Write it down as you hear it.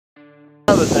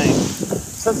Another thing,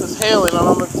 since it's hailing, I'm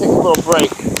gonna take a little break.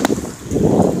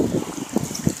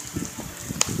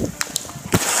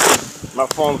 My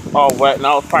phone's all wet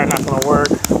now. It's probably not gonna work.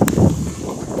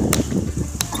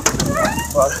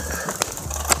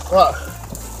 But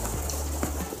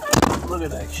look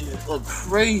at that shit. It looks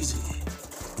crazy.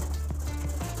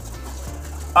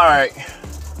 All right,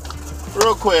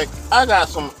 real quick, I got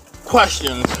some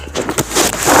questions.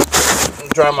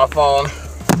 Dry my phone.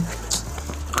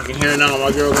 I can hear it now.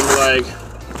 My girl gonna be like,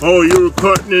 "Oh, you were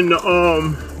cutting in the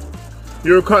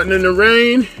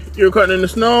rain. You were cutting in the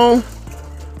snow."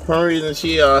 For some reason,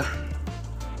 she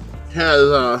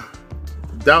has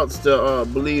doubts to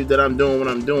believe that I'm doing what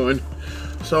I'm doing.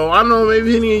 So I don't know.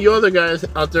 Maybe any of you other guys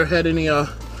out there had any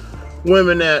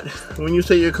women that, when you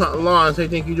say you're cutting lawns, they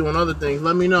think you're doing other things.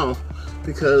 Let me know,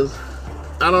 because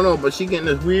I don't know. But she getting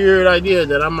this weird idea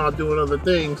that I'm out doing other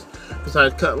things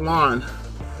besides cutting lawn.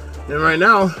 And right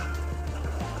now,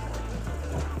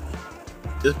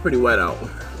 it's pretty wet out,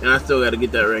 and I still got to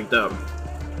get that raked up.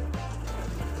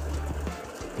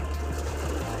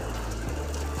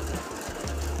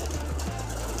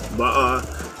 But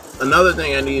another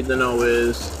thing I need to know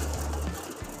is,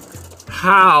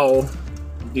 how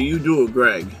do you do it,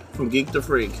 Greg, from Geek to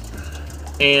Freak,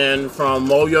 and from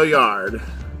Mow Your Yard,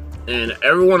 and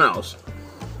everyone else?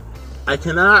 I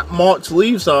cannot mulch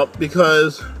leaves up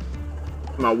because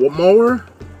my mower,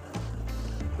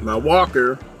 my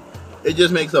walker, it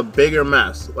just makes a bigger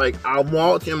mess. Like, I'll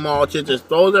mulch and mulch, it just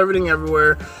throws everything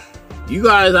everywhere. You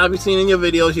guys, I've been seeing in your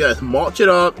videos, you guys mulch it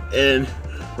up and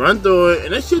run through it,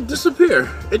 and that shit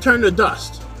disappear. It turned to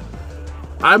dust.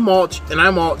 I mulch and I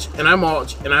mulch and I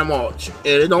mulch and I mulch, and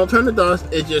it don't turn to dust.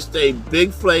 It just stay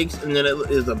big flakes, and then it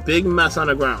is a big mess on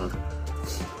the ground.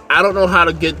 I don't know how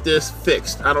to get this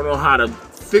fixed. I don't know how to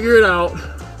figure it out.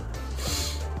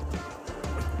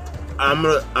 I'm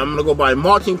gonna go buy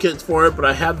mulching kits for it, but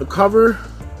I have the cover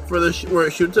for the where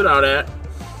it shoots it out at.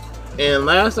 And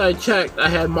last I checked, I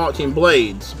had mulching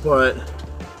blades, but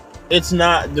it's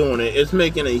not doing it. It's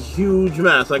making a huge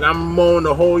mess. Like, I'm mowing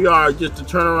the whole yard just to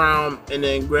turn around and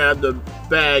then grab the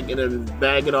bag and then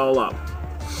bag it all up.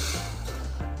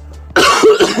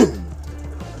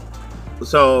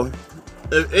 So,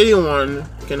 if anyone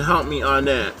can help me on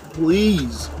that,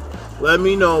 please let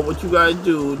me know what you guys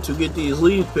do to get these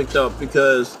leaves picked up,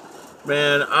 because,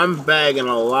 man, I'm bagging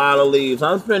a lot of leaves.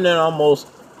 I'm spending almost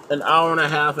an hour and a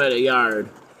half at a yard,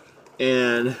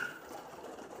 and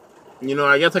you know,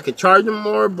 I guess I could charge them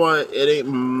more, but it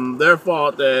ain't their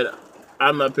fault that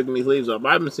I'm not picking these leaves up.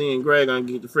 I've been seeing Greg on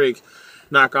Geek the Freak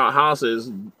knock out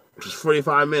houses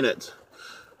 45 minutes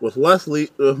with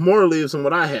more leaves than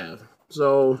what I have.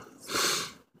 So,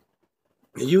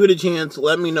 if you get a chance,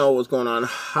 let me know what's going on,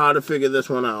 how to figure this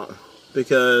one out,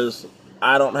 because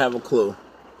I don't have a clue.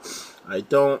 I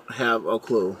don't have a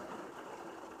clue.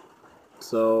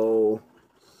 So,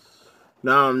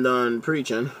 now I'm done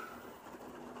preaching.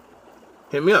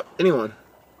 Hit me up, anyone.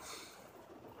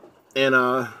 And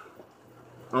I'm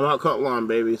out cutting lawn,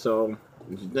 baby. So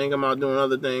if you think I'm out doing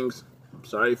other things, I'm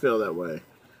sorry you feel that way.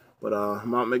 But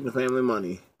I'm out making the family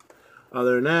money.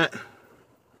 Other than that,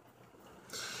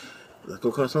 let's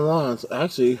go cut some lawns.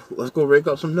 Actually, let's go rake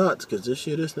up some nuts, because this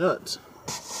shit is nuts.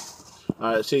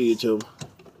 Alright, see you, YouTube.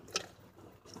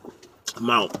 I'm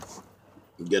out.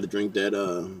 You gotta drink that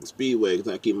Speedway,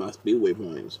 because I keep my Speedway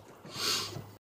points.